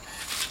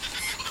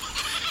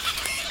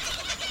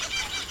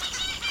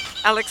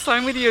Alex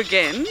Sloan with you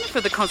again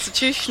for The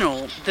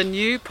Constitutional, the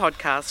new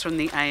podcast from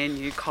the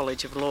ANU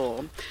College of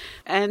Law.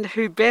 And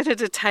who better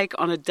to take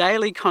on a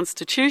daily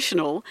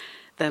constitutional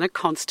than a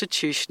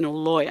constitutional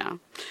lawyer?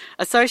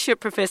 Associate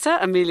Professor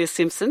Amelia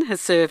Simpson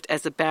has served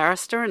as a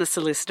barrister and a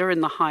solicitor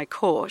in the High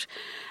Court,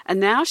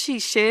 and now she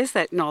shares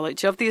that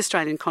knowledge of the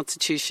Australian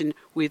Constitution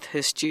with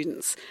her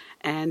students.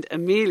 And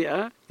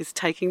Amelia is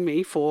taking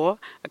me for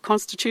a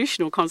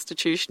constitutional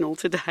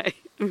today.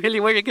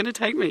 Amelia, where are you going to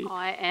take me?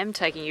 I am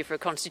taking you for a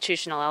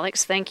constitutional,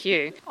 Alex. Thank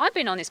you. I've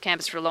been on this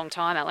campus for a long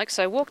time, Alex,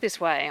 so walk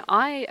this way.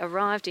 I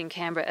arrived in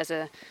Canberra as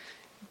a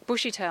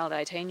bushy-tailed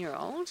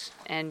 18-year-old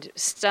and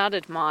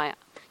started my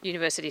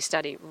university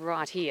study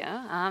right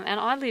here, and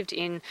I lived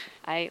in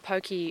a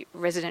pokey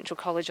residential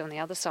college on the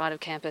other side of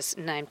campus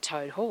named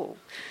Toad Hall.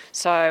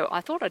 So I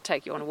thought I'd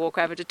take you on a walk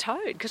over to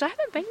Toad because I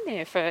haven't been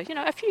there for,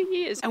 a few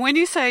years. And when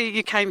you say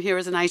you came here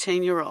as an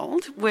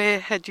 18-year-old,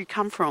 where had you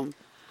come from?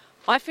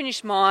 I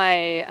finished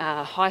my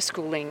high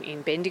schooling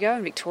in Bendigo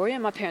in Victoria.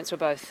 My parents were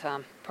both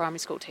primary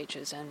school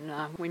teachers,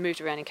 and we moved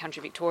around in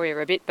country Victoria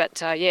a bit.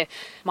 But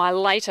my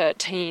later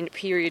teen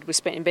period was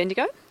spent in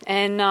Bendigo,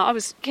 and I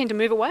was keen to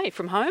move away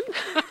from home.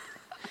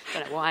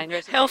 Don't know why.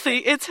 Healthy.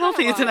 It's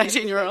healthy as an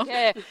 18-year-old.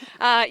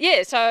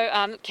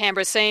 So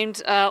Canberra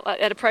seemed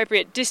at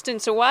appropriate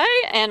distance away,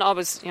 and I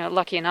was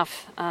lucky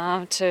enough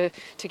to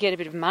get a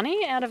bit of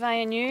money out of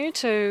ANU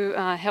to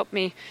help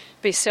me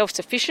be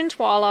self-sufficient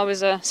while I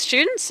was a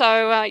student.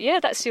 So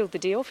that sealed the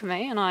deal for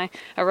me, and I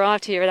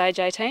arrived here at age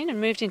 18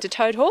 and moved into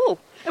Toad Hall.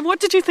 And what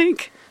did you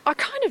think? I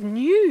kind of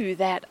knew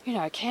that,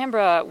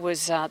 Canberra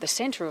was the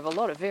centre of a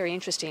lot of very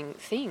interesting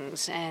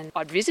things, and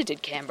I'd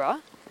visited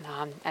Canberra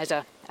as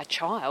a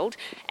child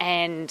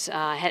and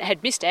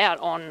had missed out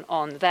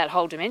on that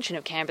whole dimension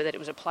of Canberra, that it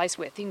was a place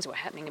where things were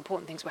happening,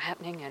 important things were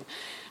happening, and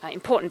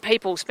important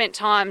people spent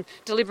time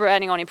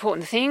deliberating on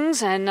important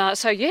things. And I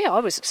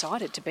was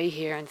excited to be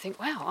here and think,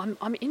 wow,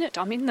 I'm in it.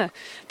 I'm in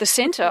the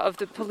centre of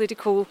the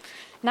political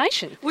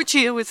nation. Which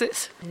year was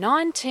this?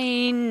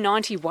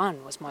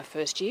 1991 was my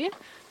first year.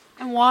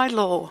 And why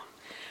law?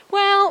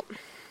 Well,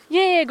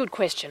 good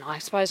question. I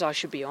suppose I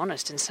should be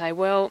honest and say,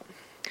 well,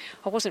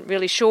 I wasn't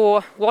really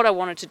sure what I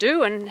wanted to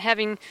do, and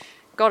having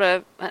got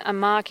a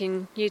mark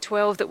in Year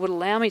 12 that would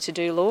allow me to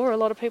do law, a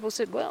lot of people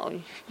said, well,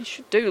 you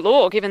should do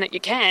law given that you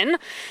can.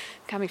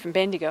 Coming from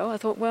Bendigo, I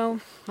thought,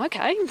 well,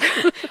 okay,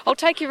 I'll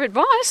take your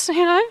advice,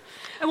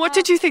 And what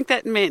did you think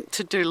that meant,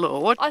 to do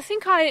law? I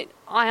think I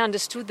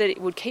understood that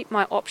it would keep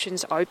my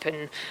options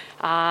open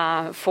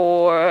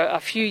for a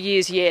few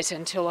years yet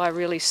until I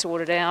really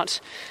sorted out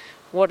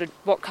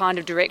what kind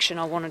of direction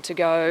I wanted to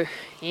go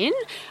in.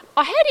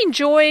 I had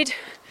enjoyed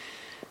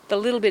the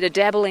little bit of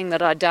dabbling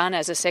that I'd done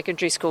as a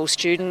secondary school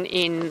student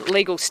in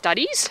legal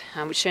studies,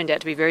 which turned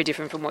out to be very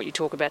different from what you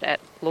talk about at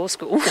law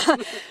school.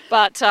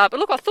 But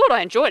look, I thought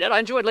I enjoyed it. I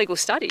enjoyed legal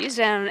studies,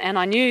 and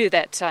I knew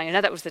that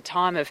that was the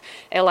time of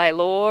LA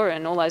Law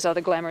and all those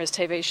other glamorous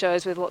TV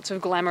shows with lots of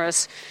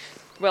glamorous,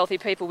 wealthy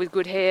people with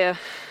good hair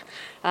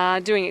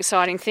doing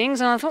exciting things.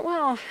 And I thought,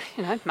 well,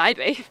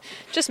 maybe,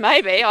 just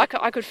maybe, I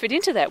could fit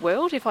into that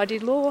world if I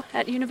did law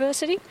at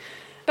university.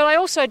 But I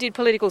also did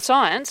political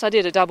science. I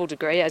did a double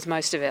degree, as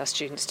most of our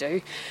students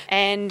do,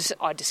 and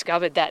I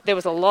discovered that there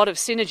was a lot of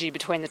synergy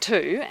between the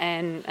two,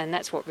 and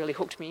that's what really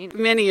hooked me in.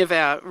 Many of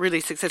our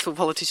really successful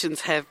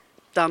politicians have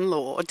done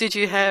law. Did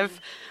you have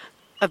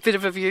a bit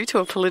of a view to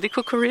a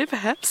political career,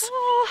 perhaps?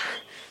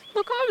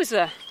 Look, I was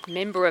a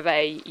member of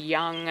a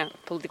young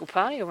political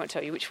party. I won't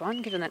tell you which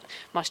one, given that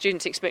my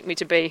students expect me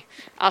to be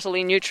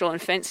utterly neutral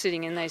and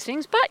fence-sitting in these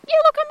things. But,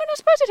 I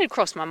suppose it had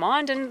crossed my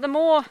mind, and the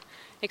more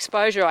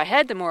exposure I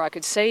had, the more I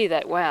could see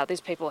that, wow,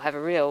 these people have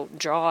a real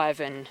drive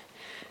and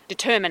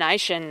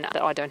determination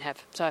that I don't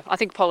have. So I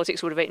think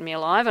politics would have eaten me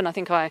alive, and I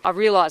think I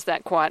realised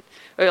that quite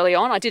early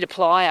on. I did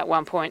apply at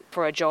one point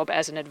for a job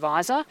as an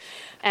advisor,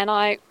 and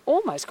I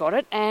almost got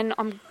it, and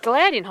I'm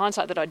glad in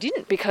hindsight that I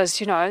didn't,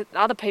 because,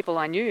 other people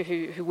I knew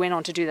who went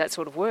on to do that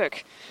sort of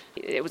work,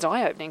 it was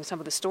eye-opening, some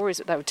of the stories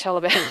that they would tell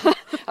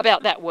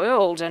about that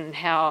world, and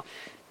how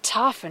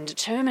tough and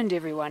determined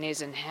everyone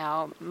is, and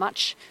how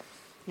much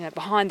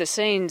behind the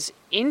scenes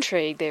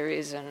intrigue there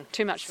is, and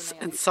too much for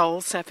me. And soul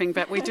sapping,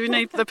 but we do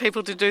need the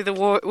people to do the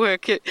work.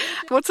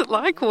 What's it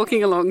like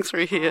walking along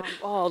through here?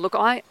 Look,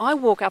 I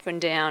walk up and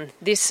down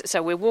this,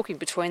 so we're walking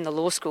between the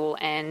law school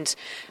and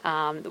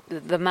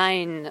the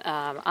main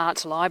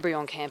arts library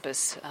on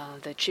campus,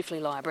 the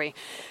Chifley Library.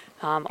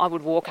 I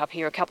would walk up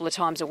here a couple of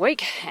times a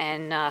week,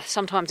 and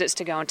sometimes it's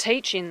to go and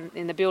teach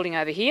in the building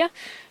over here,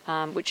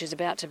 which is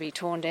about to be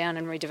torn down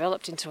and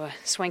redeveloped into a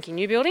swanky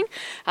new building.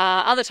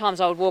 Other times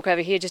I would walk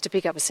over here just to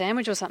pick up a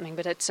sandwich or something,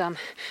 but it's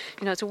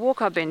it's a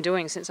walk I've been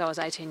doing since I was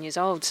 18 years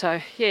old.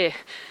 So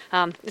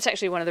it's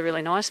actually one of the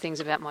really nice things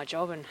about my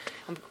job, and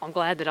I'm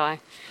glad that I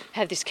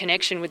have this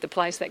connection with the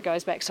place that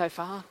goes back so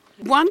far.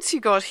 Once you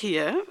got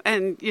here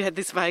and you had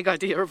this vague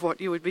idea of what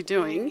you would be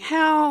doing,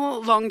 how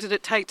long did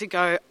it take to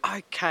go,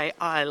 okay,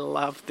 I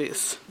love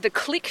this? The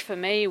click for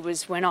me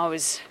was when I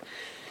was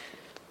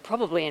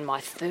probably in my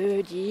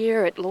third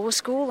year at law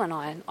school, and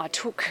I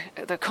took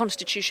the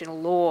constitutional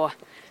law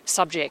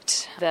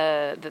subject,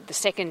 the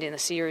second in the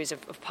series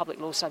of public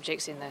law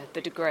subjects in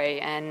the degree.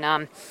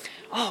 And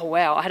oh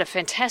wow, I had a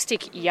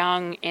fantastic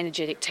young,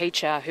 energetic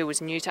teacher who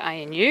was new to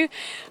ANU,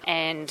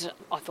 and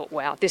I thought,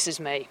 wow, this is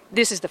me.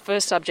 This is the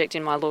first subject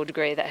in my law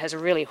degree that has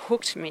really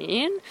hooked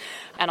me in,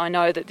 and I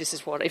know that this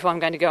is what, if I'm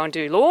going to go and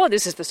do law,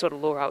 this is the sort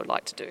of law I would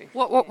like to do.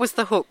 What was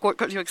the hook? What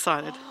got you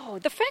excited? Oh,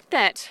 the fact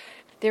that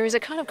there is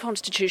a kind of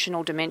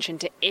constitutional dimension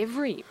to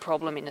every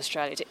problem in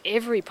Australia, to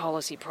every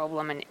policy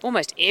problem, and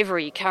almost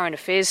every current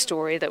affairs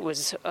story that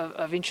was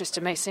of interest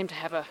to me seemed to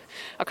have a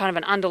kind of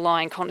an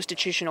underlying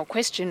constitutional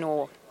question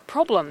or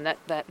problem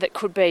that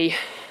could be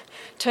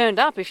turned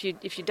up if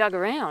you dug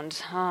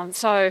around.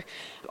 So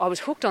I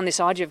was hooked on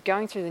this idea of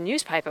going through the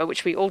newspaper,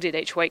 which we all did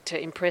each week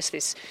to impress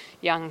this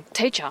young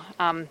teacher,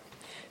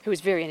 who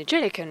was very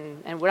energetic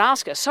and would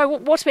ask us, so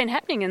what's been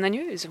happening in the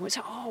news? And we'd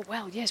say, oh,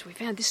 well, yes, we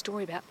found this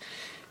story about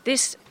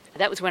this.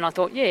 That was when I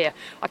thought, yeah,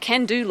 I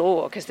can do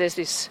law, because there's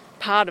this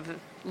part of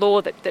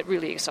law that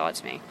really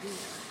excites me.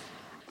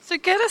 So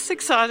get us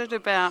excited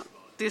about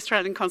the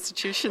Australian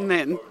Constitution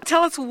then.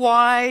 Tell us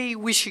why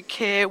we should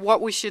care,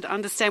 what we should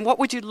understand. What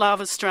would you love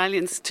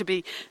Australians to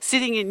be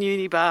sitting in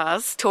uni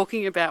bars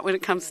talking about when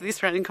it comes to the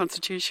Australian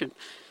Constitution?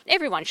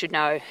 Everyone should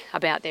know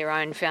about their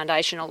own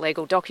foundational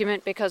legal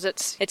document, because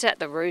it's at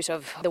the root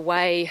of the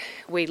way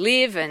we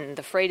live and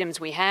the freedoms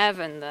we have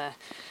and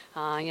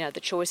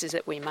the choices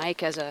that we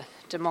make as a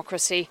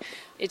democracy.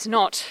 It's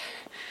not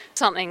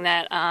something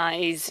that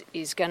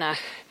is going to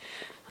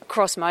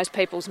cross most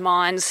people's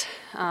minds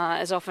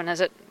as often as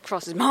it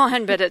crosses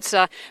mine, but it's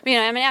our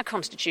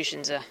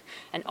constitutions are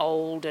an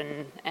old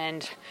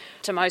and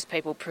to most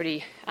people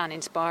pretty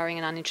uninspiring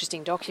and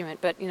uninteresting document.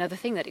 But the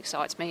thing that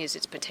excites me is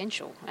its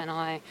potential, and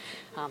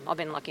I've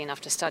been lucky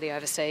enough to study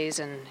overseas,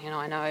 and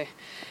I know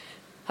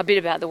a bit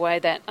about the way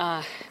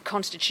that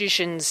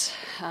constitutions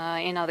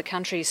in other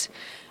countries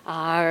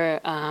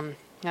are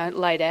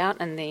laid out,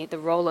 and the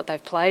role that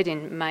they've played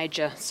in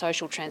major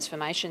social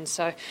transformations.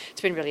 So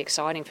it's been really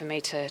exciting for me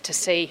to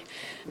see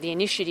the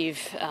initiative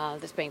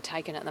that's being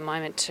taken at the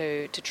moment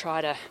to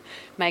try to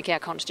make our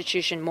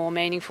constitution more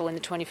meaningful in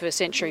the 21st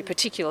century,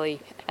 particularly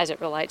as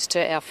it relates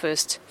to our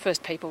first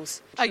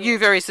peoples. Are you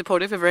very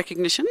supportive of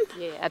recognition?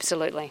 Yeah,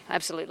 absolutely.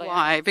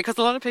 Why? Because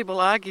a lot of people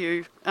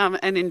argue,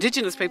 and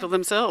Indigenous people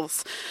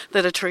themselves,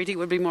 that a treaty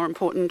would be more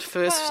important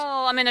first.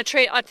 Well,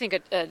 I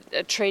think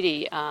a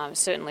treaty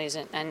certainly is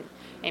an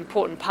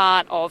important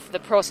part of the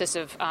process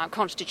of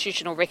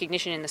constitutional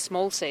recognition in the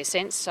small c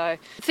sense. So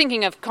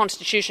thinking of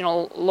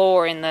constitutional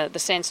law in the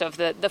sense of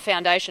the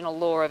foundational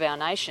law of our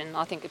nation,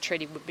 I think a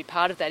treaty would be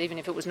part of that, even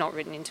if it was not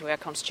written into our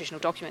constitutional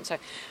document. So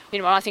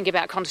when I think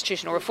about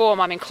constitutional reform,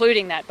 I'm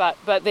including that, but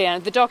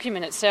the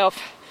document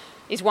itself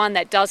is one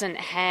that doesn't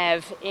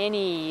have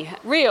any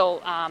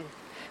real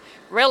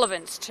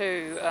relevance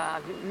to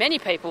many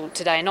people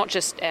today, not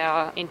just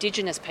our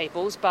Indigenous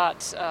peoples,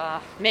 but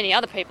many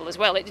other people as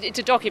well. It's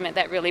a document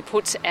that really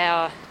puts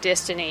our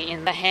destiny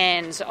in the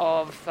hands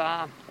of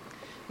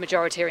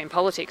majoritarian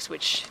politics,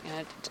 which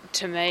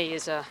to me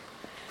is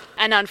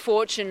an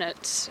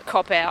unfortunate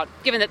cop-out,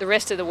 given that the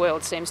rest of the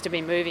world seems to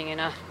be moving in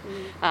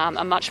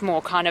a much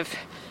more kind of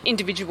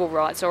individual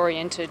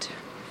rights-oriented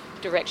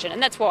direction.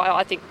 And that's why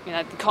I think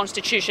the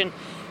Constitution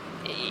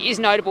is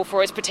notable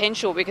for its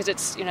potential, because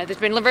it's there's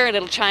been very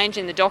little change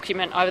in the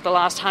document over the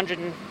last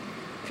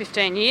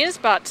 115 years,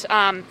 but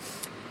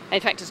in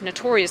fact it's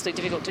notoriously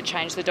difficult to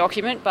change the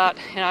document. But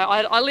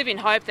I live in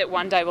hope that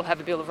one day we'll have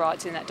a Bill of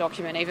Rights in that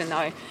document, even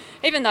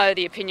though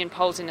the opinion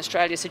polls in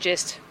Australia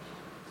suggest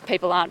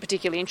people aren't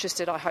particularly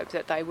interested. I hope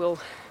that they will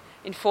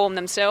inform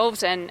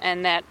themselves, and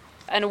that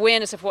an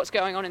awareness of what's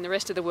going on in the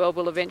rest of the world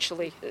will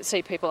eventually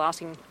see people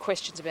asking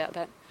questions about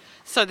that.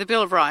 So the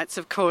Bill of Rights,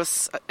 of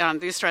course,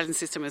 the Australian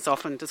system is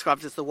often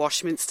described as the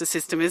Westminster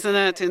system, isn't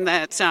it? In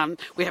that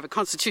we have a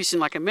constitution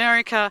like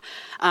America,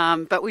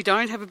 but we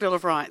don't have a Bill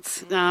of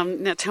Rights.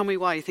 Now tell me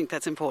why you think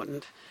that's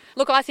important.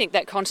 Look, I think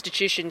that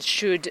constitutions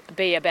should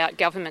be about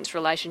government's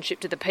relationship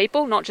to the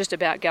people, not just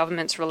about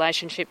government's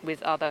relationship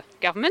with other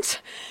governments.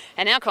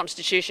 And our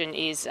constitution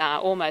is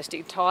almost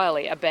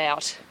entirely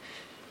about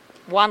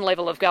one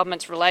level of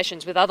government's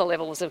relations with other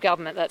levels of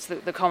government, that's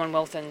the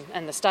Commonwealth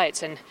and the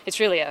states, and it's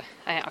really a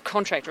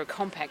contract or a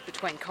compact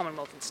between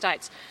Commonwealth and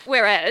states.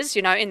 Whereas,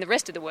 in the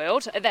rest of the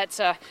world, that's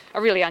a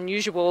really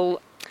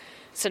unusual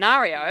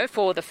scenario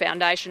for the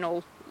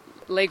foundational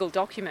legal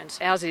document.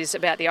 Ours is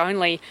about the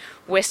only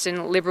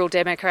Western liberal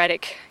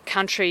democratic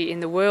country in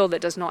the world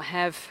that does not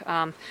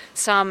have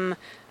some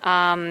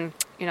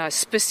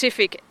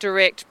specific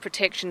direct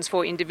protections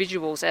for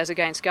individuals as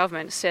against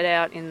government set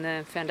out in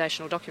the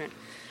foundational document.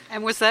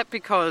 And was that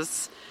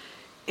because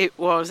it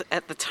was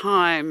at the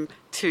time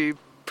to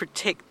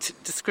protect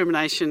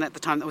discrimination at the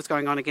time that was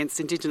going on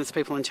against Indigenous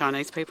people and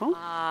Chinese people?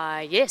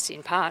 Yes,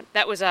 in part.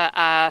 That was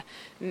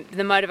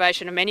the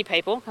motivation of many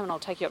people. Come on, I'll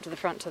take you up to the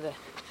front to the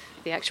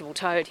the actual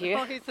toad here.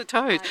 Oh, here's the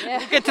toad. Yeah.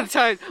 We'll get to the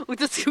toad.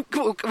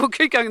 We'll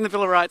keep going in the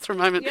Bill of Rights for a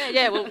moment.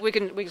 Yeah. Well, we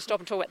can stop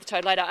and talk about the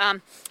toad later.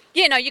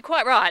 Yeah, no, you're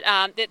quite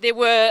right. There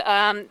were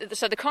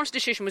so the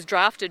Constitution was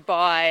drafted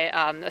by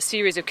a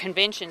series of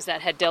conventions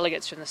that had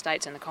delegates from the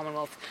states and the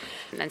Commonwealth,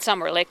 and some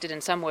were elected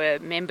and some were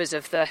members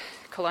of the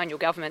colonial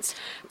governments,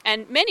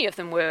 and many of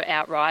them were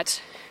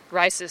outright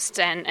racist,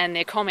 and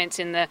their comments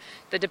in the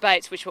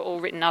debates, which were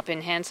all written up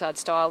in Hansard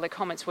style, their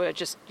comments were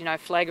just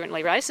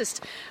flagrantly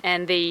racist,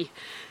 and the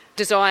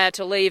desire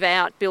to leave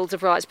out Bills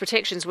of Rights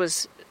protections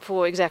was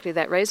for exactly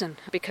that reason,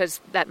 because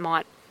that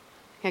might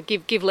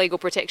give legal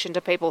protection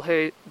to people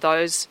who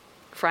those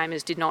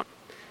framers did not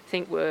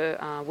think were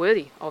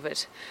worthy of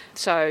it.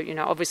 So,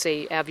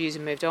 obviously our views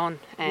have moved on,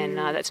 and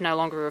that's no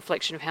longer a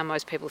reflection of how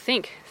most people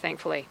think,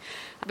 thankfully.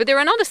 But there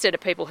are another set of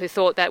people who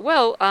thought that,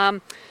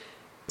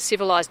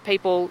 civilised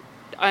people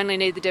only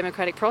need the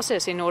democratic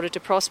process in order to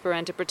prosper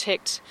and to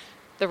protect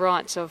the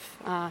rights of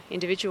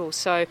individuals.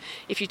 So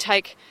if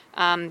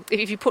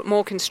you put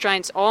more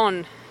constraints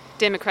on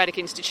democratic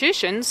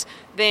institutions,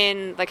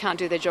 then they can't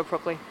do their job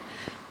properly.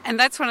 And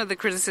that's one of the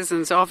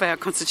criticisms of our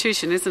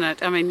Constitution, isn't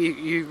it? I mean,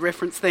 you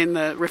referenced then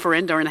the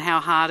referenda and how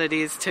hard it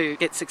is to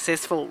get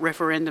successful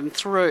referendum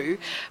through,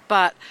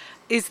 but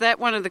is that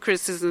one of the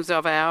criticisms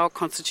of our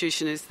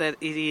Constitution, is that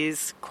it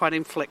is quite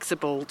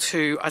inflexible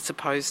to, I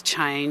suppose,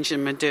 change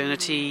and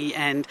modernity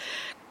and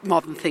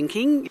modern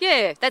thinking?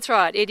 Yeah, that's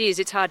right. It is.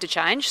 It's hard to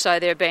change. So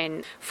there have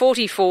been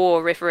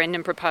 44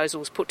 referendum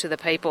proposals put to the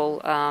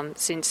people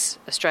since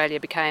Australia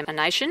became a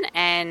nation,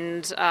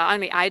 and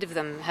only 8 of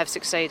them have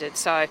succeeded.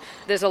 So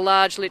there's a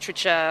large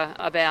literature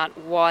about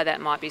why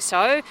that might be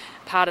so.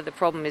 Part of the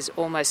problem is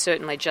almost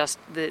certainly just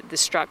the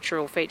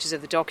structural features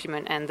of the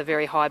document and the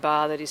very high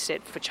bar that is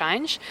set for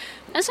change.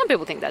 And some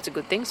people think that's a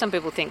good thing. Some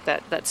people think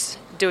that that's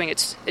doing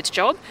its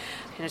job.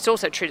 And it's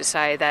also true to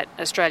say that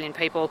Australian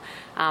people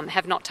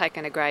have not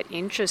taken a great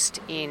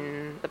interest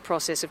in the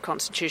process of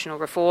constitutional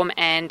reform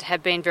and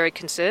have been very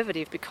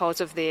conservative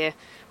because of their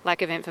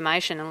lack of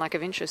information and lack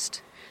of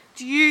interest.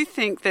 Do you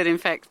think that, in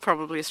fact,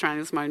 probably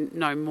Australians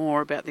know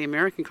more about the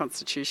American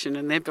Constitution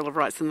and their Bill of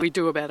Rights than we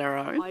do about our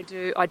own?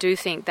 I do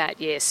think that,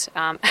 yes.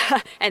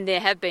 And there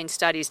have been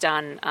studies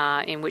done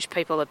in which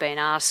people have been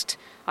asked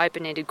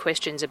open-ended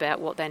questions about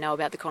what they know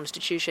about the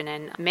Constitution,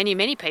 and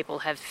many people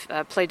have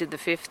pleaded the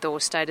Fifth or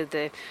stated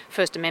the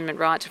First Amendment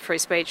right to free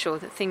speech, or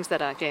things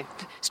that are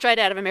straight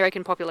out of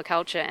American popular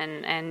culture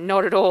and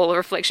not at all a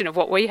reflection of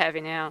what we have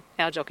in our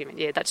document.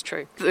 Yeah, that's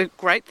true. The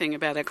great thing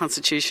about our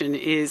Constitution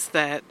is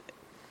that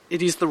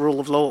it is the rule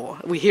of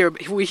law. We hear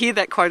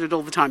that quoted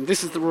all the time.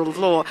 This is the rule of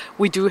law.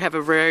 We do have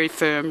a very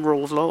firm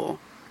rule of law.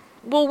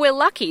 Well, we're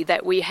lucky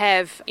that we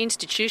have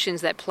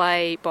institutions that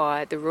play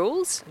by the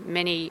rules.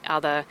 Many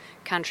other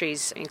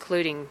countries,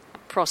 including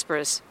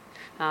prosperous,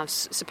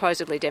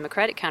 supposedly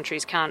democratic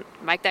countries, can't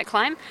make that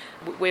claim.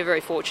 We're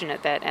very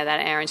fortunate that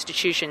our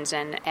institutions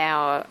and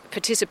our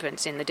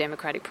participants in the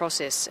democratic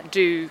process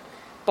do,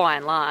 by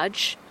and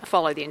large,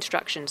 follow the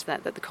instructions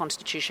that the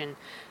Constitution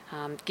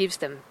gives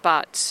them.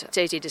 But it's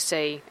easy to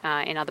see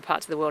in other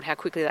parts of the world how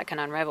quickly that can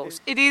unravel.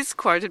 It is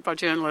quoted by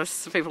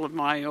journalists, people of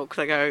my ilk.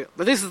 They go,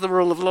 "But this is the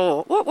rule of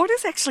law." What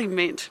is actually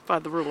meant by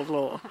the rule of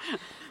law?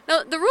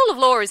 Now, the rule of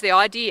law is the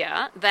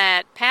idea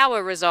that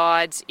power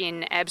resides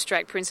in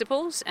abstract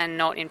principles and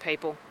not in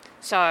people.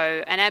 So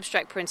an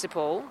abstract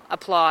principle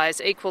applies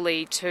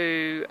equally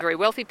to very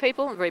wealthy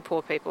people and very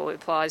poor people. It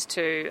applies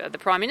to the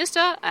Prime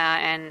Minister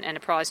and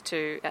applies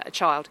to a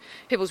child.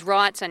 People's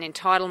rights and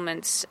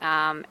entitlements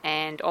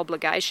and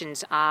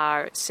obligations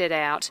are set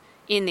out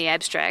in the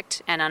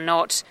abstract and are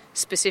not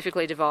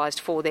specifically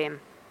devised for them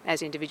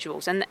as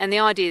individuals. And the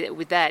idea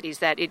with that is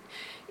that it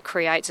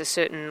creates a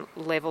certain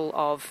level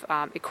of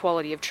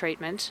equality of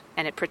treatment,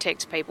 and it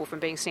protects people from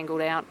being singled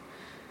out.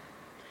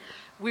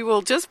 We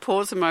will just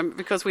pause a moment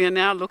because we are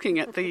now looking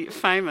at the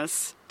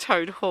famous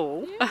Toad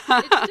Hall. Yeah,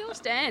 it still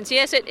stands.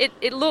 Yes,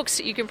 it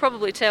looks, you can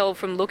probably tell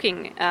from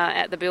looking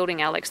at the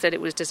building, Alex, that it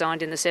was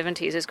designed in the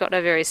 70s. It's got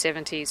a very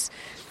 70s.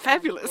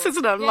 Fabulous,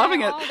 isn't it? I'm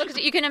loving it. Look,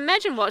 you can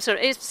imagine what sort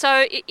of is.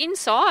 So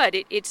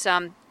inside, it's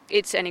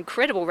an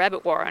incredible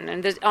rabbit warren,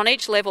 and on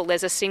each level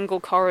there's a single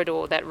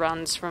corridor that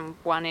runs from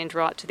one end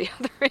right to the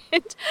other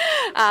end.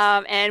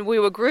 And we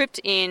were grouped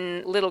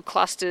in little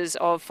clusters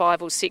of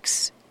 5 or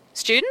 6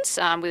 students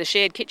with a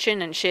shared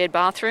kitchen and shared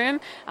bathroom,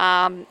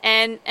 and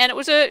it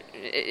was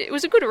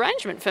a good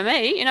arrangement for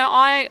me.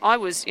 I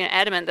was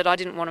adamant that I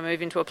didn't want to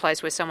move into a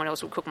place where someone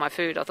else would cook my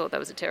food. I thought that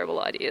was a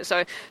terrible idea.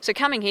 So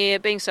coming here,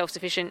 being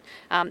self-sufficient,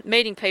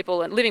 meeting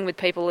people and living with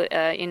people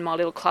in my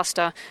little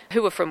cluster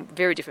who were from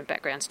very different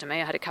backgrounds to me.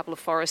 I had a couple of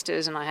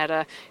foresters, and I had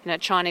a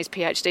Chinese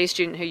PhD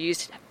student who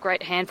used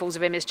great handfuls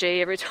of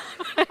MSG every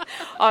time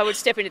I would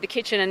step into the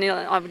kitchen, and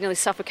I would nearly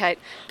suffocate.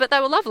 But they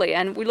were lovely,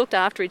 and we looked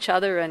after each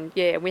other, and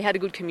we really had a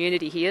good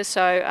community here.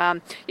 So,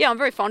 I'm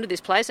very fond of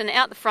this place. And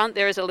out the front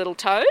there is a little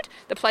toad.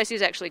 The place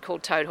is actually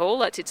called Toad Hall.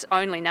 That's its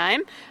only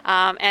name.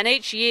 And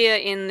each year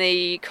in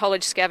the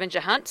college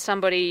scavenger hunt,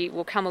 somebody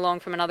will come along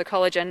from another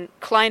college and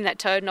claim that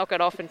toad, knock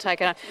it off and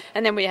take it,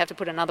 and then we have to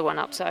put another one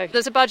up. So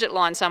there's a budget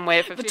line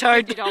somewhere for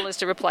 $50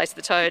 to replace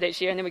the toad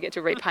each year, and then we get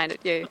to repaint it,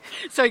 yeah.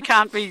 So it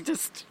can't be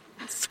just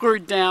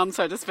screwed down,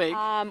 so to speak?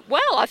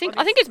 I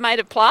think it's made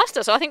of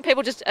plaster, so I think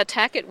people just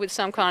attack it with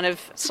some kind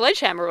of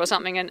sledgehammer or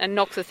something and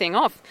knock the thing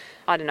off.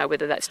 I don't know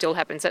whether that still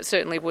happens. That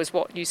certainly was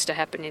what used to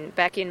happen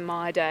back in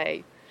my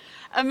day.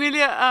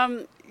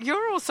 Amelia,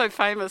 you're also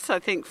famous, I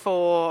think,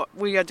 for,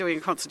 we are doing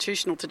a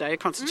constitutional today,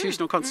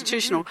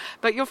 constitutional,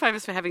 but you're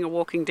famous for having a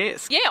walking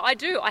desk. Yeah, I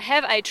do. I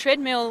have a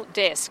treadmill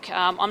desk.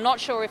 I'm not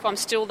sure if I'm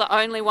still the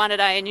only one at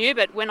ANU,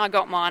 but when I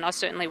got mine, I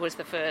certainly was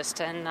the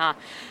first, and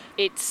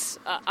it's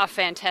a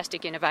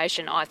fantastic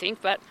innovation, I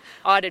think, but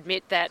I'd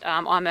admit that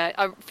I'm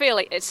a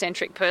fairly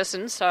eccentric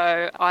person,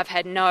 so I've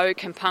had no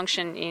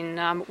compunction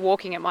in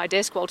walking at my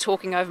desk while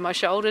talking over my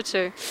shoulder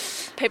to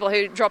people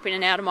who drop in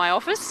and out of my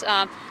office.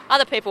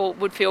 Other people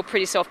would feel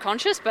pretty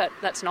self-conscious, but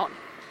that's not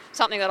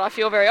something that I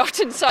feel very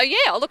often. So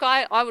yeah, look,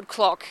 I would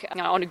clock,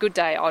 on a good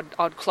day,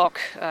 I'd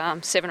clock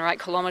 7 or 8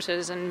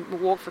 kilometres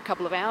and walk for a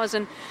couple of hours,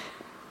 and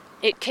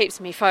it keeps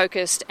me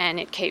focused and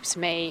it keeps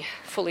me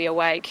fully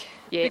awake.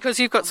 Yeah. Because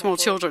you've got small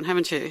children,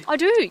 haven't you? I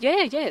do,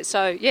 yeah.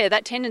 So,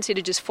 that tendency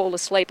to just fall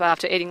asleep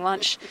after eating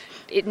lunch,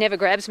 it never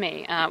grabs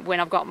me when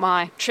I've got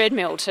my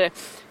treadmill to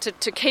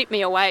keep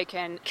me awake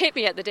and keep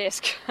me at the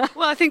desk.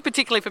 Well, I think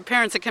particularly for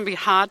parents, it can be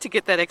hard to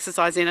get that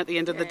exercise in at the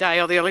end of the day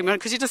or the early morning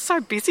because you're just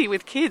so busy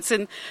with kids,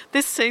 and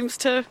this seems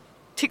to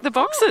tick the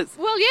boxes.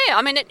 Well, yeah,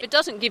 I mean, it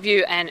doesn't give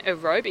you an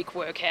aerobic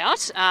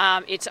workout.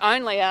 It's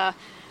only a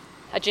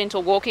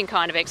gentle walking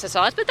kind of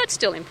exercise, but that's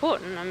still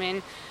important. I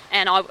mean,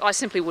 and I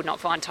simply would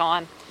not find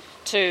time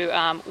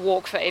to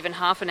walk for even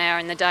half an hour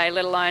in the day,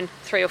 let alone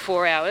 3 or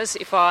 4 hours,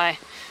 if I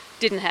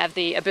didn't have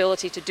the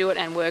ability to do it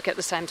and work at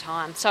the same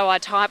time. So I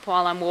type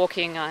while I'm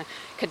walking, I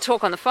can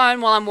talk on the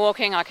phone while I'm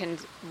walking, I can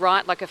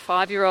write like a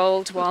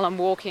 5-year-old while I'm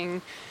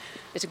walking.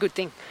 It's a good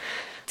thing.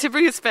 To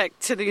bring us back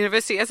to the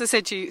university, as I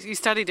said, you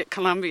studied at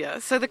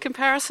Columbia. So the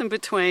comparison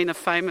between a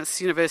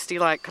famous university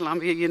like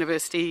Columbia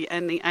University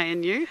and the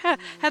ANU, how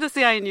does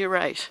the ANU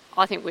rate?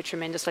 I think we're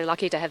tremendously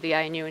lucky to have the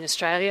ANU in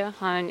Australia.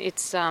 I mean,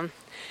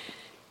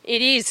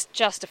 it is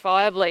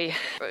justifiably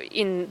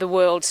in the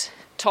world's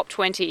top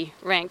 20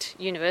 ranked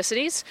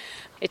universities.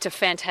 It's a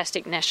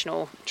fantastic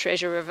national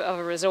treasure of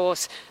a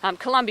resource.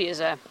 Columbia is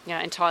a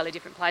entirely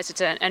different place.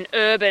 It's an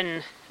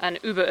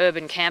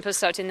uber-urban campus,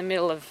 so it's in the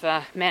middle of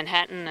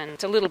Manhattan, and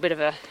it's a little bit of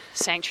a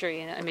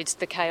sanctuary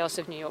amidst the chaos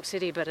of New York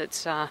City. But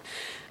it's got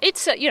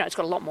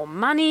a lot more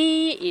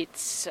money.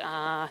 It's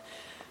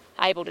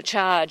able to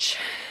charge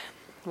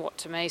what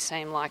to me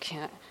seem like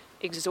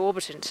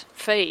exorbitant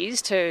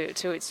fees to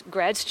its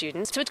grad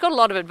students. So it's got a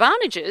lot of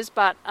advantages,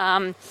 but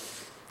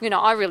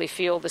I really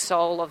feel the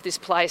soul of this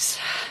place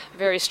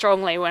very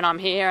strongly when I'm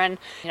here, and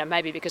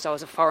maybe because I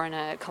was a foreigner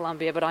at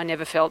Columbia, but I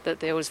never felt that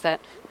there was that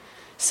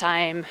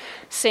same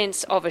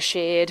sense of a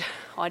shared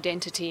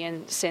identity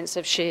and sense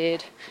of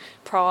shared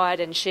pride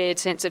and shared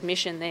sense of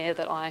mission there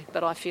that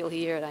I feel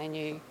here at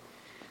ANU.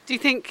 Do you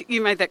think,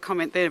 you made that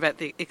comment there about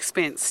the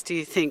expense, do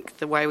you think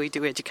the way we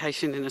do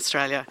education in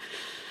Australia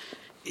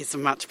is a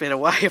much better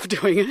way of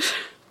doing it?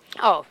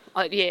 Oh,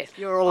 yeah.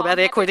 You're all about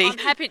equity. I'm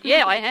happy.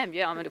 Yeah, I am.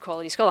 Yeah, I'm an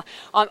equality scholar.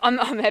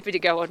 I'm happy to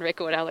go on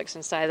record, Alex,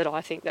 and say that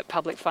I think that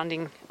public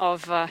funding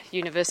of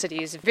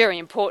university is a very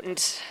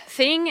important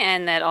thing,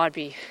 and that I'd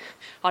be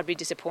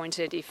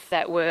disappointed if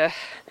that were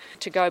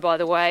to go by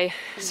the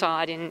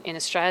wayside in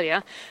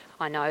Australia.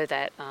 I know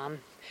that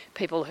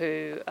people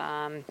who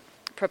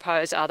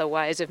propose other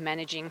ways of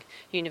managing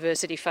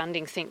university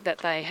funding think that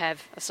they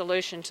have a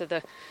solution to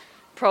the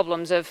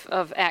problems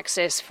of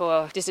access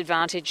for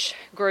disadvantaged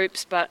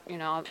groups, but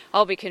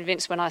I'll be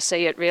convinced when I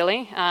see it,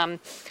 really.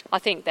 I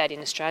think that in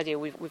Australia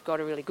we've got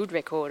a really good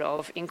record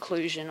of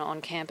inclusion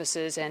on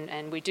campuses,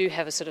 and we do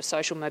have a sort of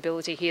social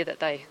mobility here that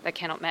they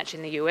cannot match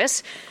in the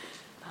US.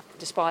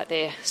 Despite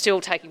their still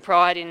taking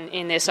pride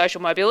in their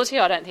social mobility,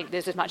 I don't think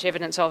there's as much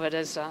evidence of it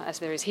as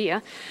there is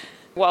here.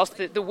 Whilst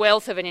the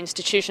wealth of an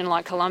institution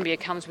like Columbia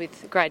comes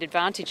with great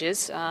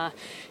advantages,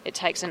 it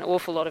takes an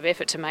awful lot of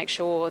effort to make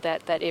sure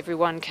that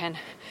everyone can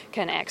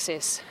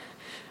access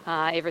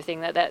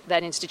everything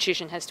that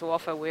institution has to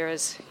offer.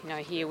 Whereas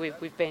here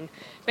we've been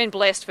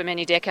blessed for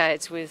many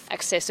decades with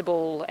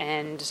accessible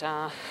and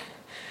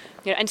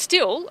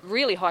still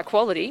really high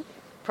quality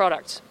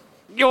products.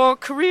 Your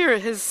career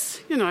has,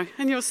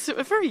 and you're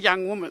a very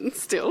young woman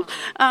still,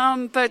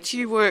 but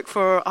you work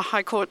for a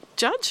High Court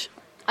judge?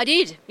 I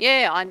did,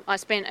 yeah. I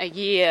spent a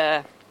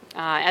year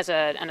as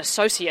an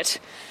associate,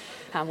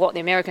 what the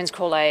Americans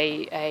call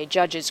a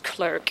judge's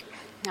clerk.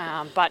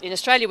 But in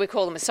Australia we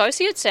call them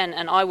associates,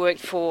 and I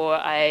worked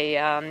for a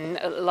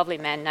lovely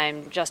man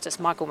named Justice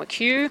Michael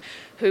McHugh,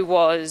 who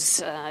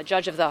was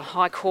judge of the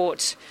High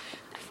Court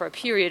for a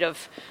period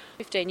of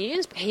 15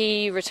 years.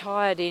 He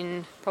retired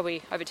in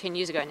probably over 10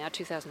 years ago now,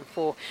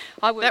 2004.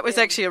 That was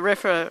actually a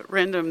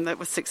referendum that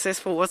was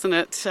successful, wasn't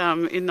it,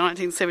 in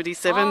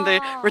 1977,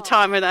 the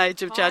retirement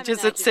age of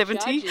judges at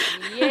 70?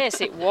 Yes,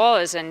 it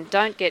was, and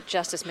don't get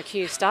Justice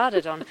McHugh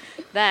started on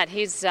that.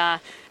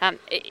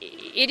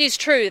 It is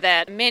true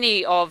that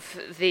many of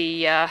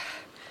the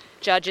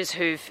judges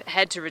who've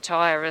had to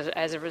retire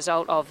as a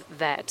result of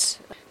that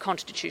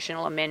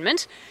constitutional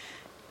amendment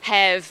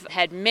have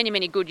had many,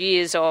 many good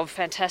years of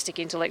fantastic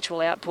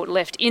intellectual output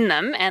left in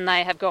them, and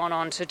they have gone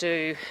on to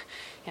do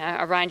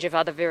a range of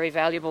other very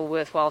valuable,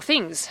 worthwhile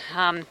things.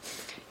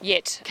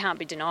 Yet can't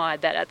be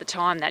denied that at the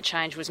time that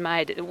change was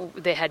made,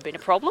 there had been a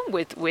problem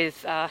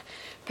with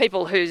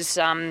people whose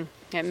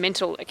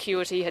mental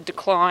acuity had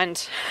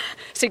declined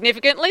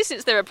significantly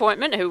since their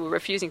appointment, who were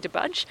refusing to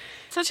budge.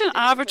 Such an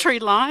arbitrary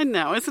line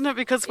now, isn't it?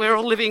 Because we're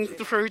all living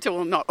through to,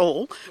 well, not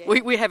all,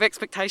 we have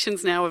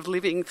expectations now of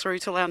living through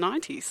till our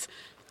 90s.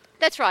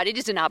 That's right, it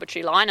is an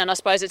arbitrary line, and I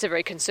suppose it's a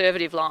very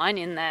conservative line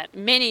in that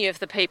many of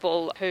the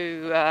people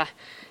who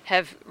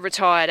have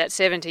retired at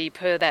 70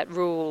 per that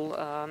rule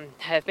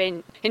have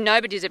been, in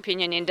nobody's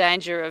opinion, in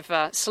danger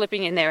of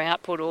slipping in their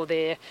output or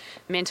their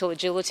mental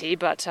agility.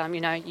 But,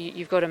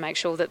 you've got to make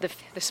sure that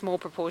the small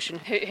proportion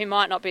who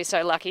might not be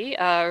so lucky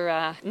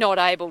are not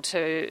able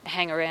to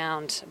hang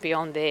around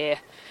beyond their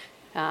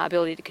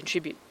ability to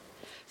contribute.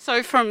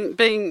 So from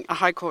being a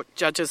High Court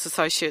Judge's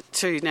Associate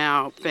to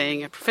now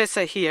being a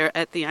professor here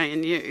at the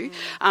ANU,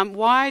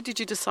 why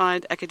did you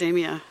decide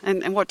academia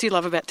and what do you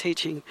love about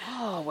teaching?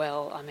 Oh,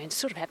 well,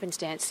 sort of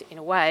happenstance in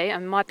a way.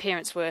 My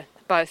parents were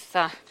both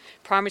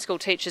primary school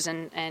teachers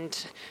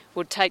and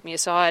would take me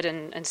aside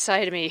and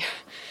say to me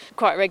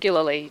quite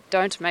regularly,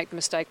 don't make the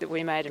mistake that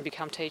we made and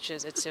become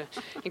teachers. It's an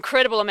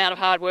incredible amount of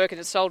hard work and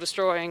it's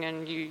soul-destroying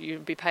and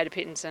you'd be paid a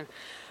pittance. And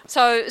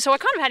So I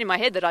kind of had in my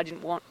head that I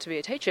didn't want to be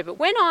a teacher, but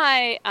when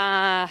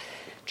I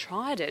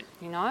tried it,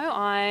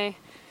 I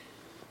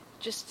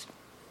just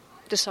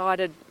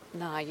decided,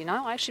 no,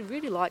 I actually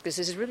really like this.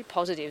 This is really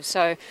positive.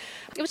 So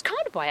it was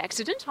kind of by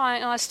accident.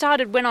 I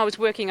started when I was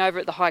working over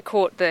at the High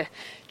Court. The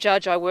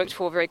judge I worked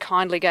for very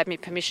kindly gave me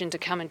permission to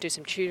come and do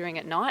some tutoring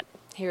at night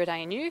here at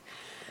ANU.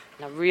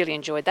 And I really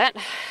enjoyed that.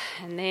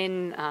 And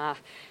then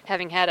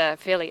having had a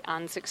fairly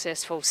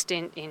unsuccessful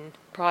stint in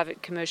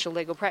private commercial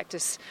legal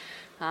practice,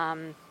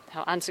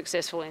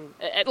 unsuccessful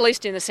at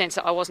least in the sense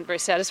that I wasn't very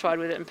satisfied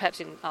with it, and perhaps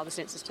in other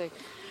senses too.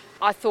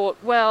 I thought,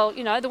 well,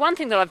 the one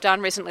thing that I've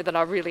done recently that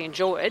I really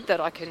enjoyed,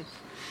 that I can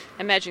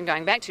imagine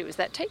going back to, is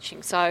that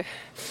teaching. So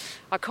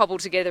I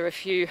cobbled together a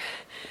few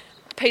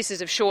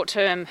pieces of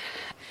short-term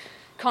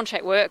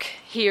contract work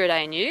here at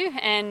ANU,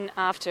 and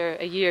after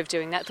a year of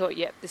doing that, thought,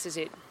 yep, this is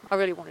it. I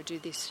really want to do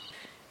this.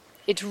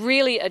 It's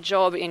really a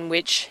job in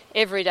which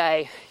every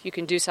day you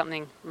can do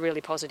something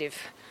really positive.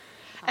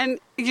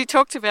 And you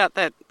talked about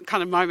that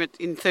kind of moment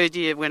in third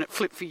year when it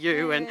flipped for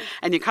you, and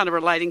you're kind of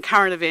relating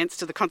current events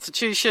to the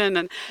Constitution,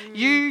 and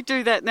you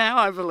do that now,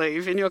 I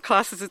believe, in your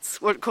classes. It's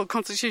what called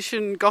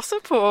Constitution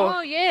gossip, or?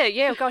 Oh,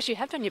 yeah. Gosh, you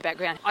have done your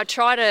background. I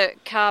try to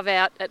carve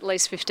out at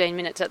least 15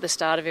 minutes at the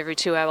start of every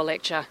 2-hour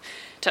lecture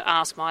to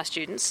ask my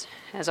students,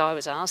 as I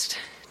was asked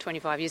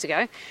 25 years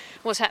ago,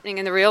 what's happening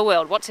in the real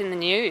world, what's in the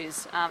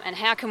news, and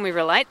how can we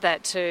relate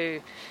that to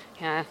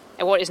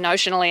what is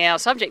notionally our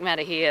subject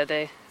matter here,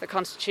 the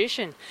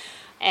Constitution.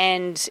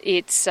 And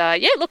it's,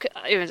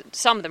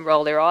 some of them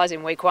roll their eyes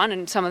in week 1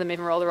 and some of them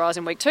even roll their eyes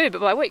in week 2,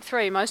 but by week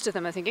 3 most of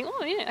them are thinking,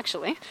 oh yeah,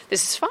 actually,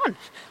 this is fun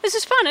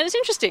and it's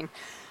interesting.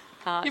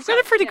 You've got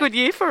a pretty good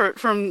year for it,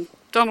 from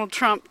Donald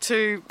Trump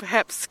to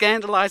perhaps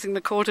scandalising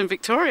the court in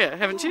Victoria,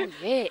 haven't you?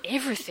 Yeah,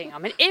 everything.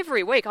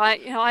 Every week.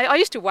 I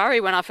used to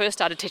worry when I first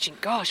started teaching,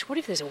 gosh, what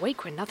if there's a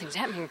week when nothing's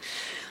happening?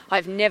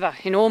 I've never,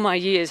 in all my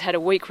years, had a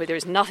week where there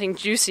is nothing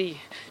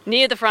juicy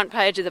near the front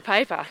page of the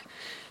paper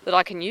that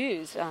I can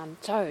use.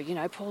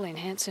 Pauline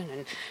Hanson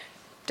and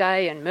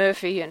Day and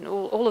Murphy and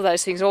all of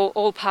those things,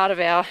 all part of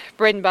our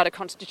bread and butter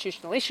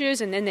constitutional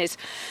issues. And then there's,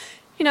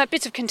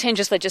 bits of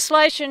contentious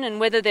legislation and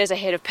whether there's a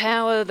head of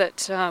power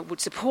that would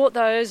support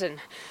those, and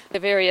the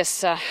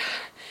various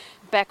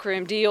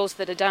backroom deals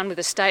that are done with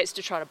the states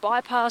to try to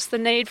bypass the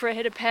need for a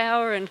head of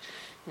power. And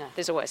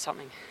there's always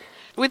something.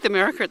 With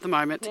America at the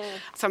moment,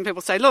 some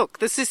people say, look,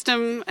 the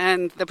system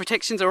and the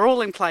protections are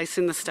all in place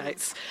in the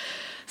States.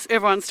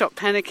 Everyone stop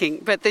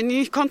panicking. But then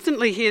you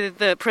constantly hear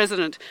the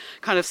President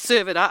kind of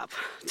serve it up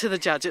to the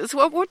judges.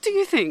 Well, what do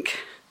you think?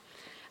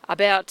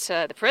 About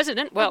the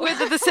President? Well,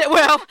 whether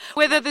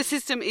the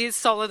system is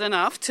solid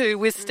enough to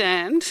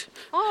withstand.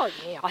 Oh,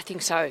 yeah, I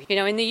think so.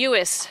 In the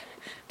US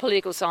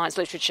political science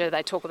literature,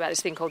 they talk about this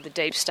thing called the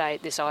deep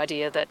state, this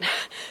idea that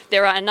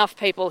there are enough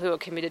people who are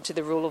committed to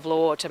the rule of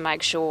law to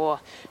make sure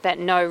that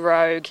no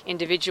rogue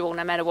individual,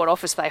 no matter what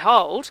office they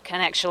hold,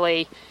 can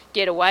actually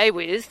get away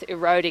with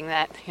eroding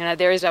that.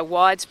 There is a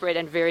widespread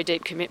and very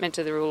deep commitment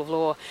to the rule of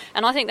law.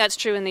 And I think that's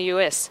true in the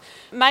US.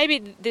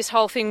 Maybe this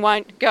whole thing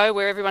won't go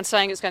where everyone's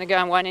saying it's going to go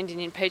and won't end in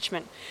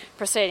impeachment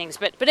proceedings.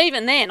 But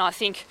even then, I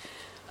think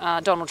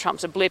Donald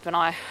Trump's a blip, and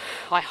I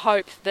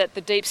hope that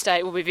the deep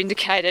state will be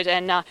vindicated,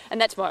 and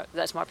that's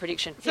my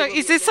prediction. So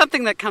is this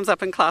something that comes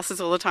up in classes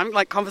all the time,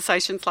 like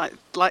conversations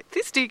like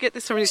this? Do you get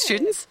this from your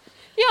students?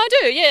 Yeah, I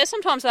do. Yeah,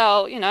 sometimes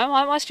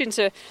my students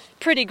are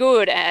pretty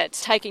good at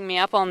taking me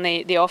up on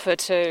the offer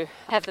to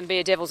have them be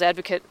a devil's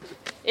advocate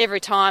every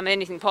time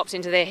anything pops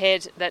into their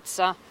head that's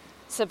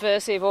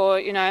subversive or,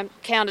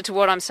 counter to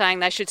what I'm saying.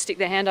 They should stick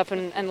their hand up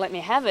and let me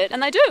have it.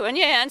 And they do.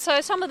 And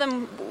so some of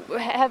them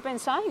have been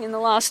saying in the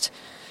last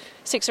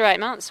 6 or 8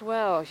 months,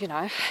 well,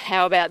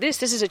 how about this?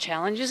 This is a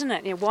challenge, isn't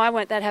it? Why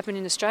won't that happen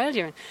in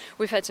Australia? And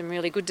we've had some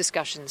really good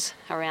discussions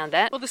around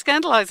that. Well, the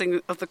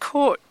scandalising of the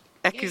court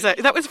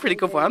accusation, that was a pretty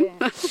good one.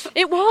 Yeah.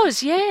 It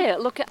was, yeah.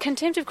 Look,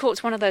 contempt of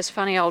court's one of those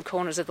funny old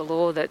corners of the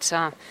law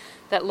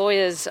that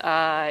lawyers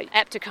are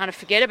apt to kind of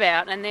forget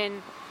about, and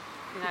then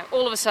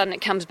all of a sudden it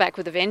comes back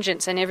with a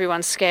vengeance and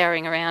everyone's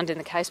scouring around in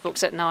the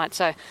casebooks at night.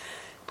 So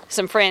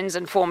some friends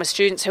and former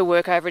students who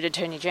work over at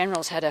Attorney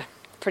General's had a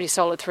pretty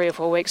solid 3 or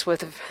 4 weeks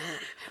worth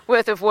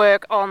of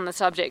work on the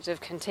subject of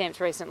contempt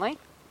recently.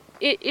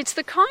 It's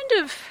the kind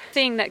of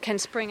thing that can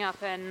spring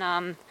up,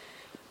 and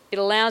it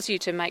allows you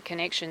to make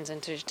connections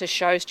and to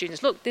show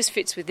students, look, this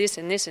fits with this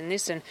and this and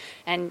this,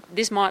 and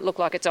this might look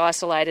like it's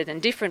isolated and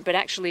different, but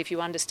actually if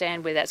you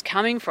understand where that's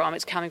coming from,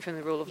 it's coming from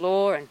the rule of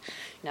law. And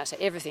so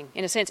everything,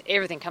 in a sense,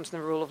 everything comes from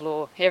the rule of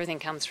law. Everything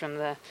comes from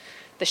the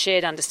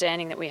shared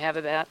understanding that we have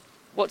about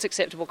what's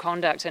acceptable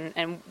conduct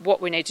and what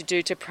we need to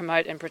do to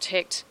promote and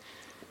protect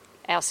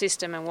our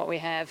system and what we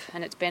have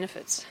and its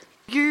benefits.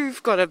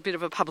 You've got a bit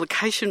of a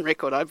publication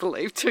record, I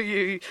believe,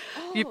 too.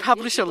 You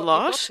publish a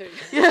lot.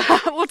 Yeah,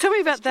 well, tell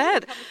me about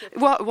that.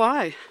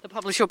 Why? The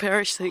publish or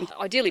perish thing.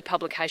 Ideally,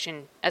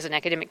 publication as an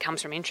academic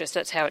comes from interest.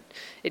 That's how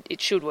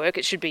it should work.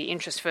 It should be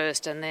interest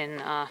first, and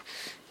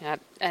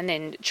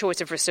then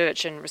choice of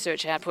research and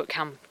research output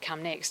come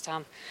next.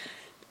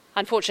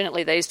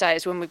 Unfortunately, these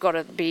days, when we've got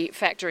to be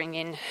factoring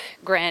in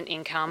grant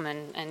income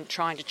and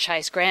trying to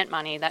chase grant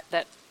money,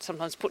 that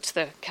sometimes puts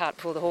the cart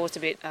before the horse a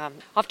bit.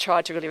 I've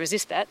tried to really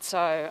resist that,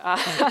 so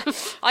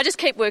I just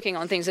keep working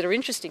on things that are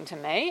interesting to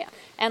me.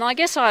 And I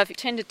guess I've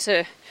tended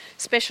to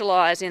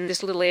specialise in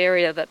this little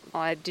area that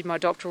I did my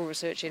doctoral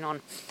research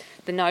on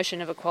the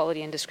notion of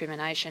equality and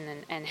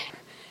discrimination and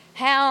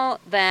how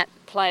that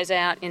plays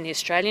out in the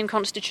Australian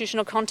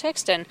constitutional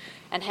context and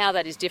how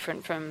that is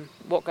different from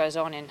what goes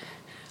on in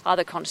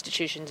other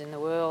constitutions in the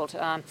world.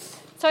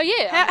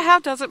 How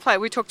does it play?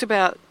 We talked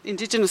about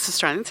Indigenous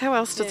Australians. How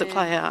else does it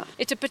play out?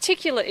 It's a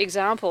particular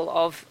example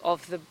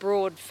of the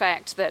broad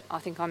fact that I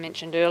think I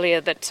mentioned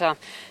earlier, that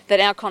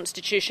our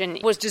constitution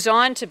was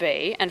designed to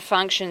be and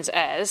functions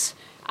as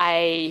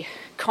a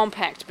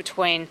compact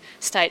between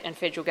state and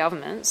federal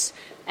governments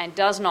and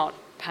does not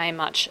pay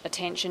much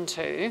attention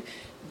to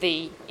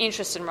the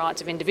interests and rights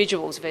of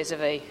individuals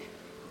vis-a-vis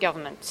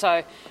government.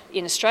 So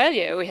in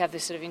Australia we have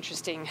this sort of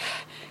interesting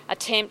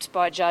attempt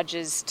by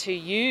judges to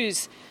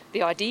use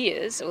the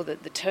ideas or the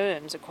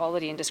terms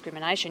equality and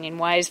discrimination in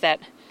ways that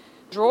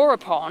draw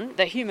upon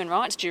the human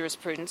rights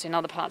jurisprudence in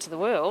other parts of the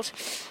world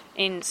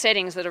in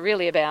settings that are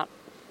really about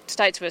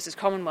states versus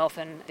Commonwealth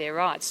and their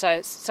rights.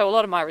 So a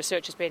lot of my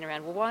research has been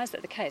around, well, why is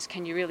that the case?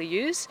 Can you really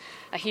use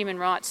a human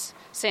rights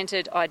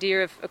centred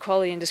idea of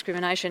equality and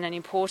discrimination and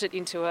import it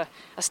into a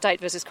state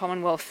versus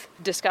Commonwealth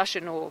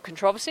discussion or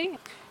controversy?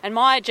 And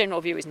my general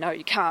view is no,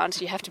 you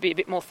can't. You have to be a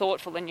bit more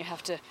thoughtful and you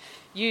have to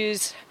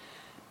use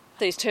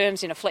these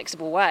terms in a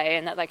flexible way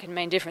and that they can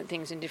mean different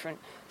things in different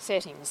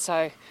settings.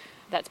 So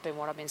that's been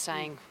what I've been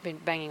saying, been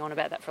banging on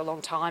about that for a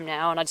long time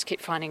now, and I just keep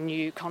finding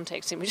new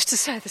contexts in which to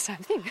say the same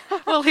thing.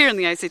 Well, here in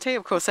the ACT,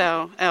 of course,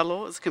 our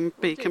laws can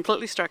be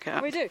completely struck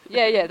out. We do.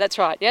 Yeah, that's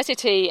right. The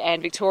ACT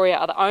and Victoria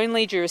are the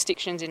only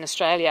jurisdictions in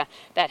Australia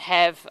that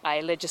have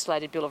a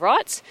legislated Bill of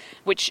Rights,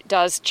 which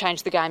does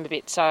change the game a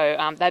bit.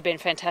 So they've been a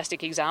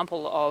fantastic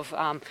example of,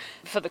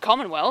 for the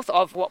Commonwealth,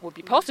 of what would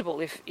be possible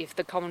if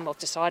the Commonwealth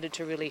decided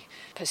to really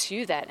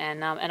pursue that.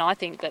 And I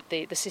think that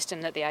the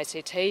system that the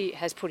ACT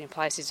has put in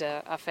place is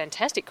a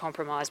fantastic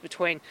compromise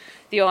between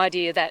the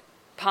idea that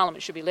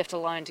Parliament should be left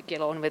alone to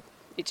get on with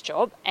its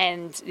job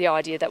and the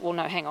idea that, well,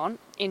 no, hang on,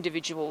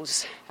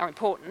 individuals are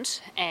important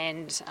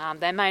and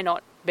they may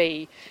not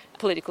be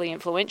politically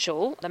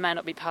influential, they may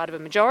not be part of a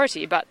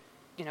majority, but,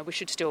 we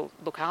should still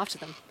look after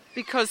them.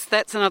 Because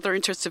that's another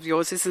interest of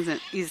yours, isn't it,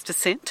 is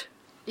dissent?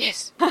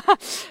 Yes.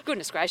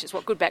 Goodness gracious,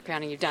 what good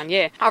backgrounding you've done,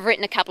 yeah. I've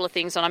written a couple of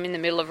things and I'm in the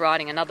middle of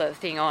writing another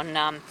thing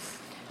on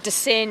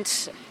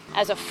dissent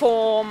as a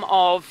form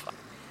of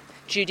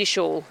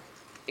judicial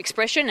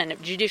expression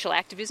and judicial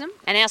activism.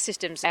 And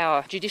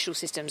our judicial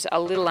systems are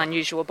a little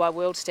unusual by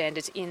world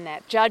standards in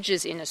that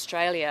judges in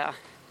Australia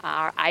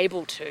are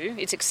able to,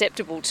 it's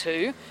acceptable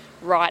to,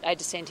 write a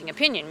dissenting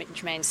opinion,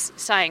 which means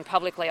saying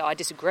publicly, I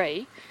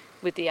disagree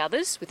with the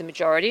others, with the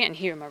majority, and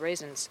here are my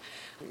reasons.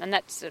 And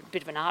that's a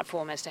bit of an art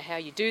form as to how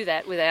you do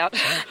that without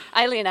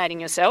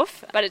alienating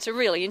yourself. But it's a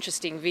really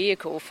interesting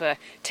vehicle for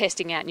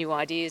testing out new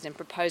ideas and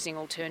proposing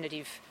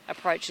alternative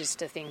approaches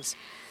to things.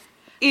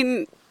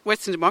 In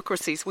Western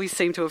democracies, we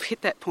seem to have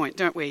hit that point,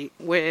 don't we,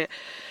 where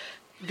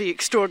the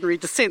extraordinary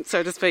dissent,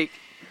 so to speak,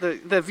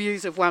 the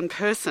views of one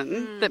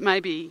person that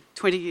maybe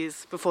 20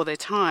 years before their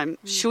time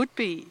should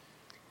be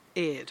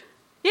aired.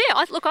 Yeah,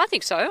 I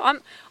think so.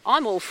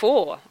 I'm all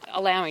for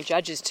allowing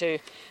judges to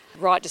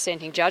write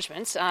dissenting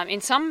judgments. In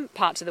some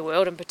parts of the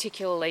world, and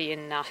particularly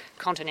in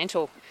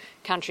continental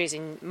countries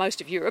in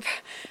most of Europe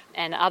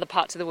and other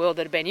parts of the world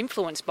that have been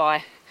influenced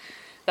by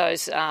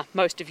those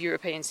most of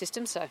European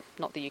systems, so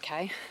not the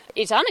UK,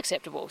 it's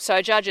unacceptable.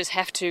 So judges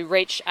have to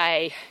reach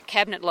a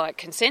cabinet-like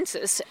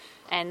consensus,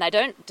 and they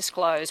don't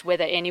disclose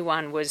whether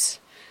anyone was,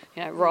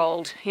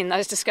 rolled in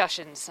those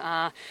discussions.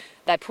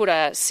 They put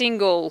a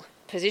single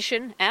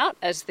position out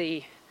as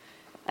their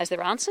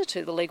answer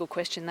to the legal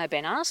question they've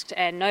been asked,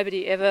 and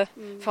nobody ever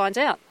finds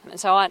out. And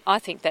so I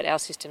think that our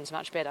system's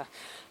much better.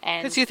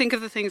 Because you think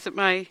of the things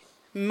that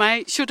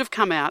should have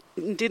come out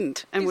and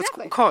didn't, and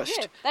exactly. was quashed.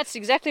 Yeah, that's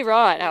exactly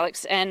right,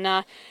 Alex.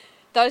 And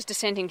those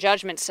dissenting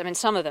judgments, I mean,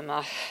 some of them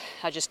are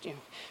just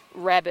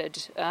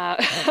rabid,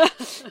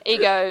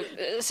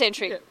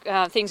 egocentric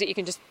things that you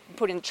can just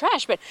put in the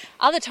trash. But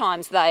other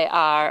times they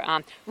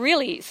are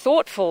really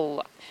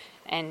thoughtful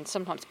and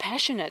sometimes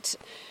passionate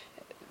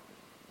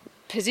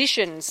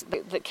positions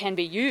that can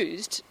be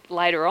used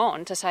later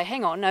on to say,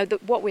 hang on, no,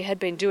 what we had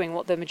been doing,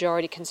 what the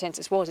majority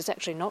consensus was, is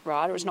actually not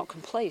right, or it's not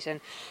complete,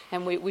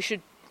 and we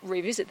should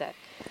revisit that.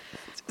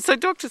 So,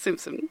 Dr.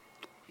 Simpson,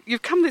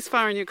 you've come this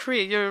far in your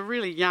career. You're a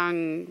really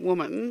young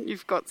woman.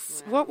 You've got...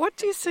 What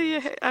do you see?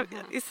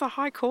 Is the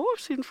High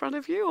Court in front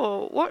of you,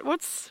 or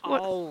what?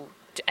 Oh,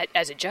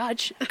 as a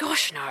judge?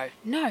 Gosh,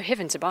 no,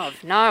 heavens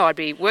above. No, I'd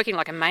be working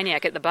like a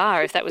maniac at the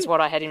bar if that was what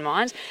I had in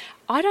mind.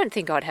 I don't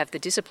think I'd have the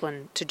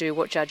discipline to do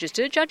what judges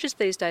do. Judges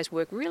these days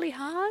work really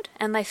hard,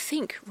 and they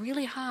think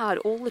really hard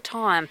all the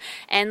time,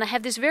 and they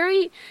have this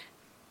very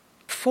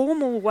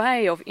formal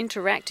way of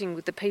interacting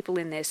with the people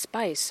in their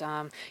space.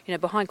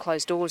 Behind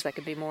closed doors they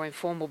can be more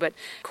informal, but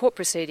court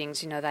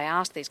proceedings, they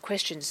ask these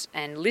questions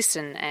and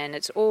listen, and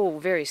it's all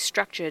very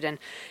structured, and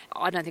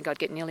I don't think I'd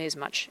get nearly as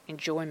much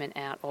enjoyment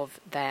out of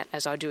that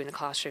as I do in the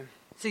classroom.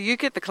 So you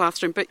get the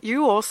classroom, but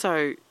you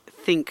also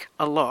think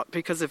a lot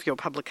because of your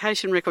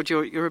publication record.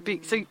 You're a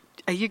big... So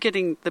are you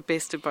getting the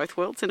best of both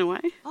worlds in a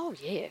way? Oh,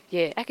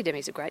 yeah.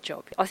 Academics a great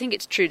job. I think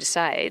it's true to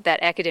say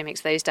that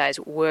academics these days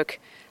work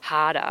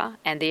harder,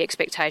 and the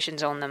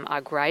expectations on them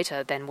are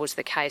greater than was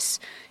the case,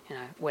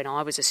 when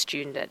I was a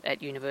student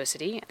at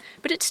university.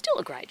 But it's still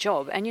a great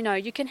job, and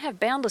you can have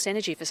boundless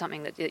energy for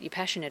something that you're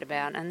passionate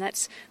about, and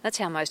that's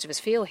how most of us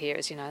feel here.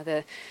 Is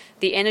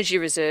the energy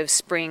reserves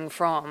spring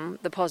from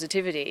the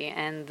positivity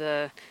and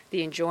the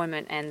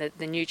enjoyment and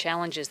the new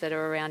challenges that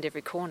are around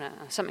every corner.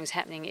 Something's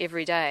happening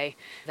every day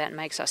that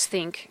makes us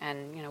think,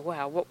 and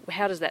wow,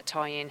 how does that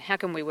tie in? How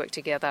can we work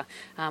together?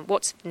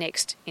 What's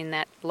next in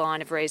that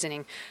line of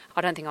reasoning?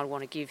 I don't think I'd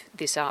want to give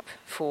this up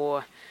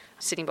for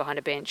sitting behind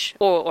a bench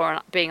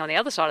or being on the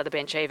other side of the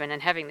bench even,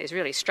 and having these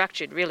really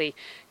structured, really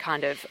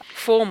kind of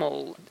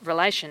formal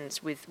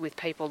relations with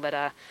people that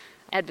are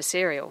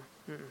adversarial.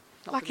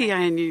 Lucky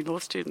ANU law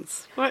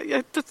students. Well,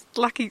 just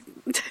lucky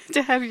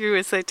to have you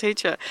as their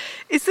teacher.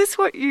 Is this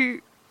what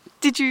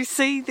did you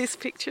see this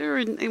picture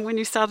in when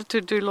you started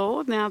to do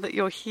law? Now that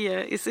you're here,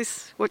 is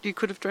this what you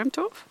could have dreamt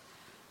of?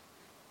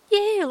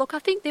 Yeah, look, I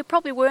think there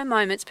probably were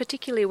moments,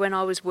 particularly when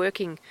I was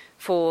working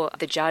for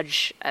the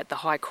judge at the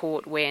High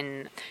Court,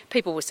 when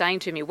people were saying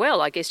to me,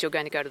 well, I guess you're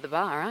going to go to the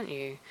bar, aren't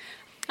you?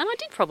 And I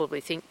did probably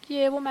think,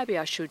 yeah, well, maybe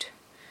I should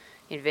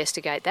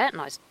investigate that.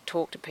 And I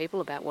talked to people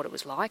about what it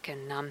was like,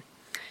 and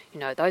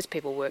those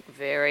people work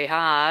very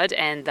hard,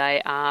 and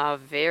they are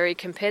very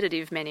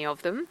competitive, many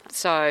of them.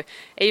 So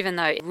even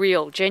though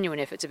real, genuine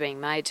efforts are being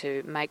made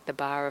to make the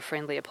bar a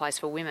friendlier place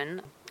for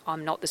women,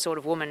 I'm not the sort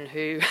of woman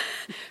who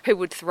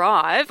would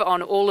thrive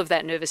on all of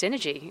that nervous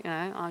energy.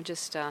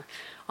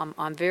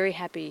 I'm very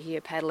happy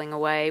here paddling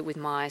away with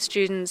my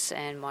students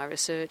and my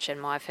research and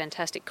my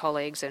fantastic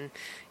colleagues, and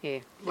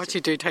yeah. What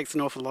you do takes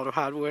an awful lot of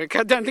hard work.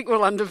 I don't think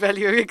we'll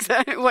undervalue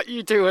exactly what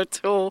you do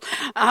at all.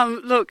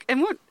 Look,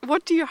 and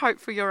what do you hope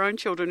for your own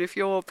children if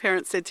your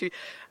parents said to you,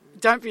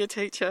 don't be a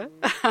teacher,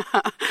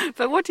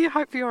 but what do you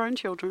hope for your own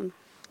children?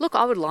 Look,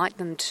 I would like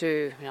them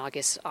to,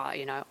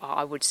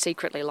 I would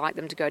secretly like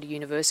them to go to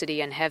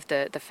university and have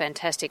the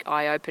fantastic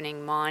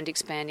eye-opening,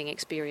 mind-expanding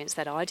experience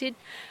that I did.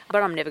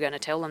 But I'm never going to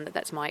tell them that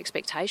that's my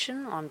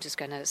expectation. I'm just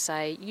going to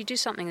say, you do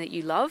something that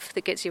you love,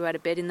 that gets you out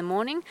of bed in the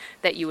morning,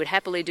 that you would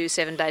happily do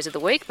 7 days of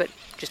the week, but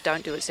just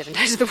don't do it 7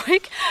 days of the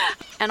week.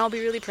 And I'll be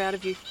really proud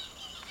of you.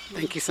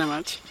 Thank you so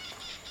much.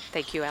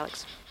 Thank you,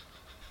 Alex.